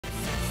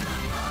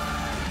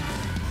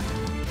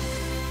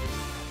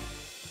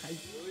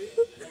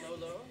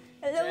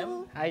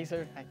Hello. Hi,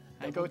 sir. Hi,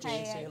 Coach.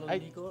 Hi. Say hello to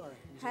Nico or?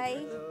 Hi.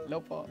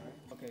 Hello po.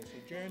 Okay, so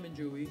Geronimo and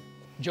Jouie.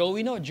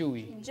 Joey no,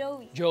 Jouie?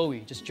 Joey. Joey,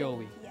 just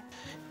Joey. Yeah.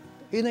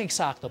 Yun ang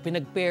eksakto,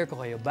 pinag-pair ko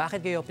kayo.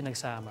 Bakit kayo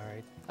pinagsama,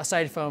 right?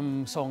 Aside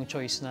from song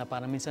choice na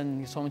parang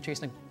minsan song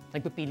choice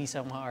nagpipili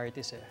sa mga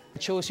artists eh.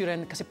 It shows you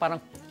rin kasi parang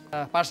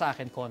para sa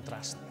akin,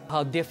 contrast.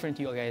 How different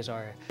you guys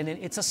are. And then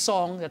it's a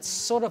song that's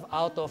sort of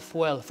out of,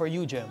 well, for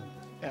you, Jem.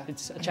 Yeah.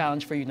 It's a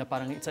challenge for you na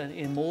parang it's an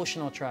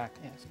emotional track.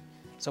 Yes.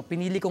 So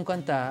pinili kong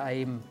kanta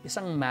ay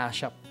isang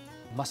mashup.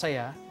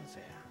 Masaya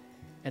Masaya.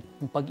 at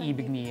yung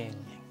pag-ibig ni Yeng.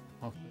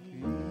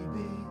 Okay.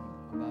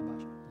 Mababa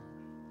siya.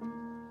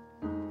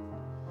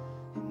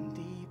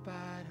 Hindi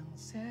parang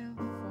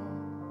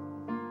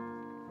cellphone.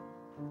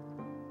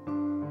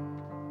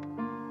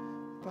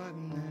 Pag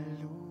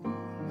naluma.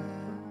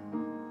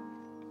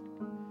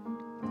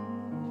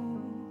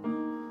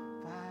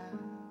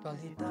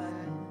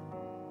 Palitan.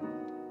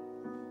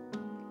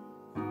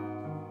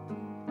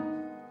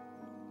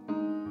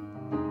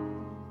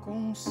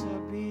 Kung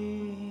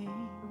sabihin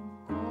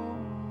ko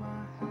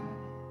mahal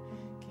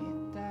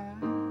kita,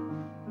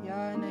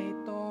 yan ay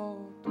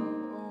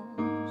totoo,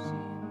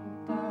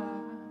 sinta.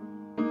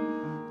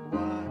 Wag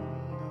na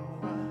wag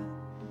kang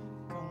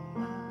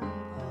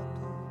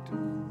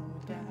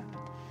matutuda,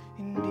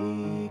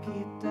 hindi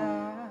kita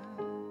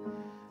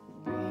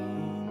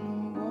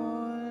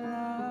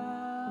binuwala.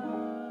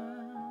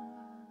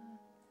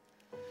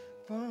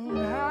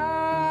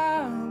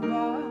 Panghabang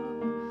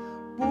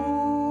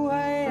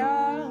buhay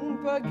ang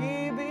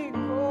pag-ibig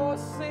ko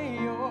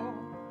sa'yo,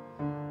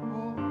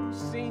 oh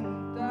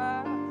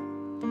sinta.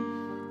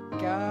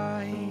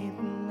 Kahit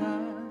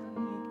na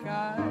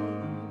ika'y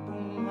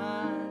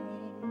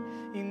bumangi,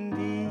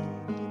 hindi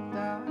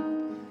kita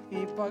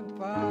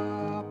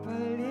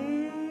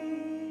ipagpapalit.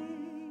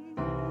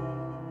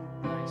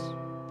 Nice.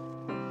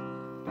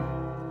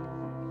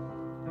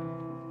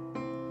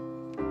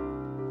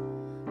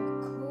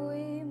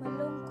 Ako'y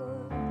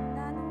malungkot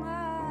na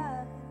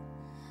naman.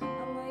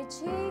 Amoy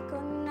chiko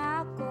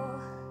na ako.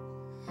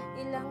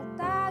 Ilang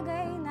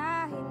tagay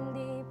na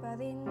hindi pa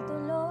rin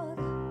tulog.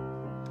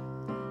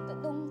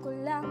 Tanong ko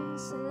lang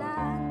sa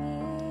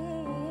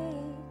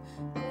langit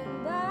kung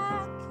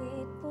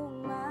bakit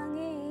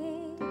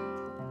pumangit.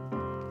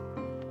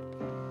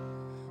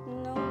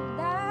 Nung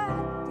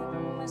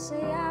dating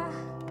masaya,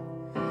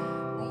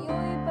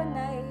 ngayon'y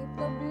panay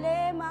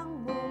problemang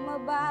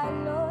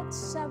bumabalot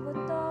sa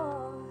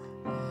buto.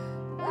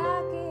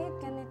 Bakit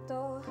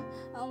ganito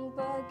ang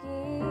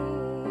pag-ibig?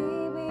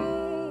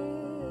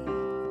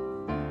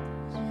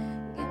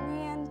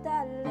 Ganyan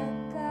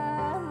talaga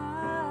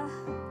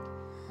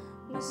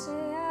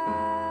masaya.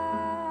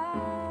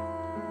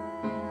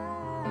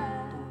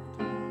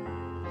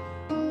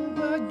 Ang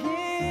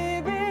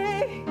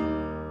pag-ibig,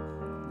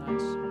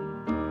 Nice.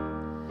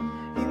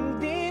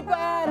 hindi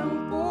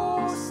parang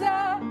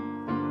pusa.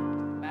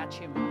 Match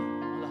him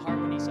on the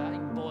harmonies,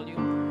 yung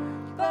volume.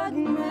 Pag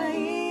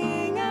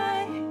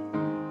maingay,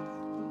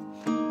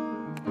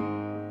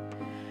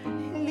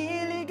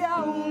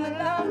 liligaw na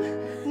lang,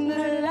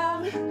 na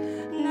lang,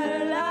 na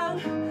lang,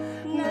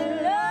 na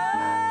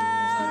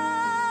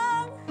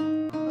lang.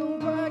 Ang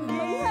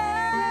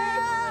pag-ibig,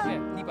 Okay,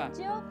 hindi pa.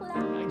 Joke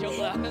lang. Joke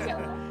lang.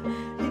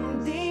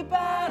 hindi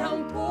parang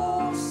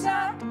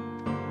pusa.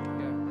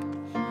 Yeah.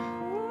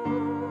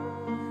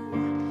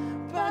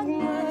 Pag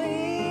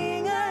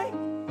maingay,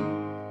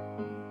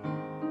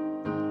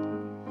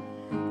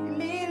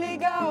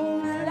 liligaw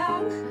na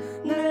lang,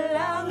 na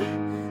lang,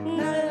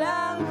 na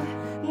lang,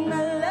 na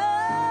lang.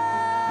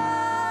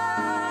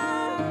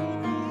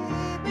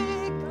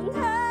 Ibig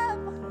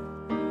Panghabang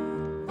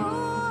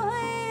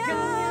buhay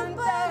ang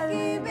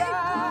pag-ibig ko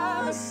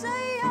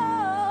sa'yo.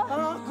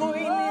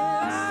 ako'y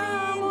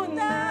nilamon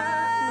na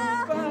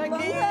ng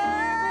pag-ibig.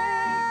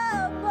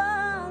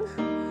 Panghabang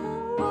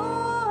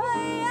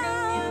buhay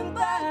ang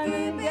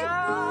pag-ibig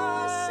ko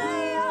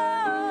sa'yo.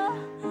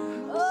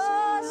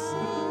 Oh,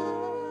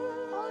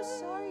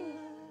 sorry.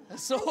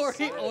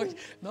 Sorry. Oh,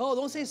 no,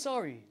 don't say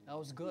sorry. That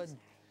was good.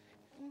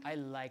 I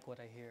like what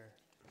I hear.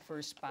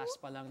 First pass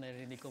pa lang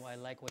narinig ko, I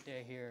like what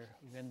I hear.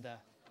 Ganda.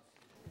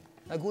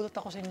 Nagulat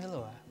ako sa inyo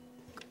dalawa.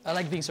 I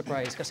like being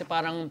surprised kasi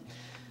parang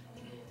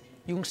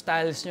yung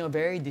styles nyo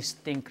very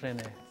distinct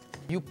rin eh.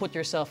 You put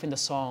yourself in the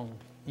song.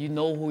 You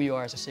know who you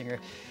are as a singer.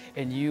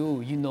 And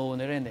you know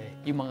na rin eh.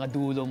 Yung mga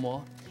dulo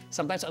mo.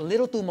 Sometimes a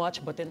little too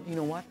much, but then, you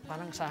know what?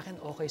 Parang sa akin,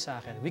 okay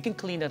sa akin. We can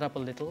clean that up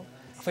a little.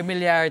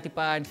 Familiarity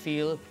pa and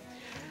feel.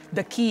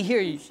 The key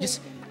here,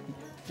 just,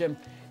 Jem,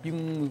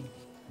 yung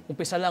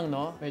umpisa lang,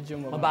 no? Medyo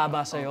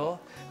Mababa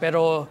sa'yo.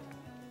 Pero,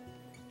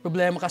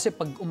 problema kasi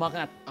pag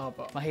umangat,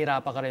 Opo.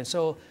 mahirapan ka rin.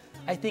 So,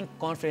 I think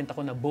confident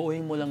ako na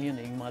buuin mo lang yun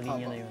eh, yung mga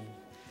linya na yun.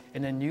 And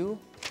then you,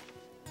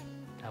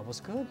 that was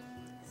good.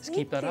 Just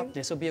keep that up.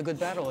 This will be a good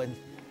battle. And,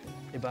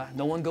 diba?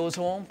 No one goes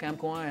home, Camp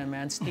Kuwayan,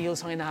 man.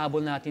 Steals ang inahabol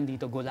natin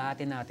dito.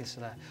 Gulatin natin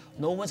sila.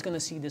 No one's gonna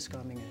see this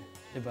coming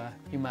eh. Diba?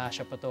 Yung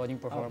mashup pa to, yung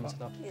performance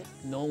to. Yes.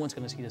 No one's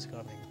gonna see this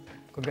coming.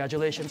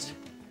 Congratulations.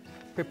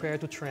 Prepare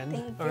to trend.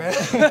 Thank you.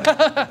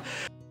 Alright?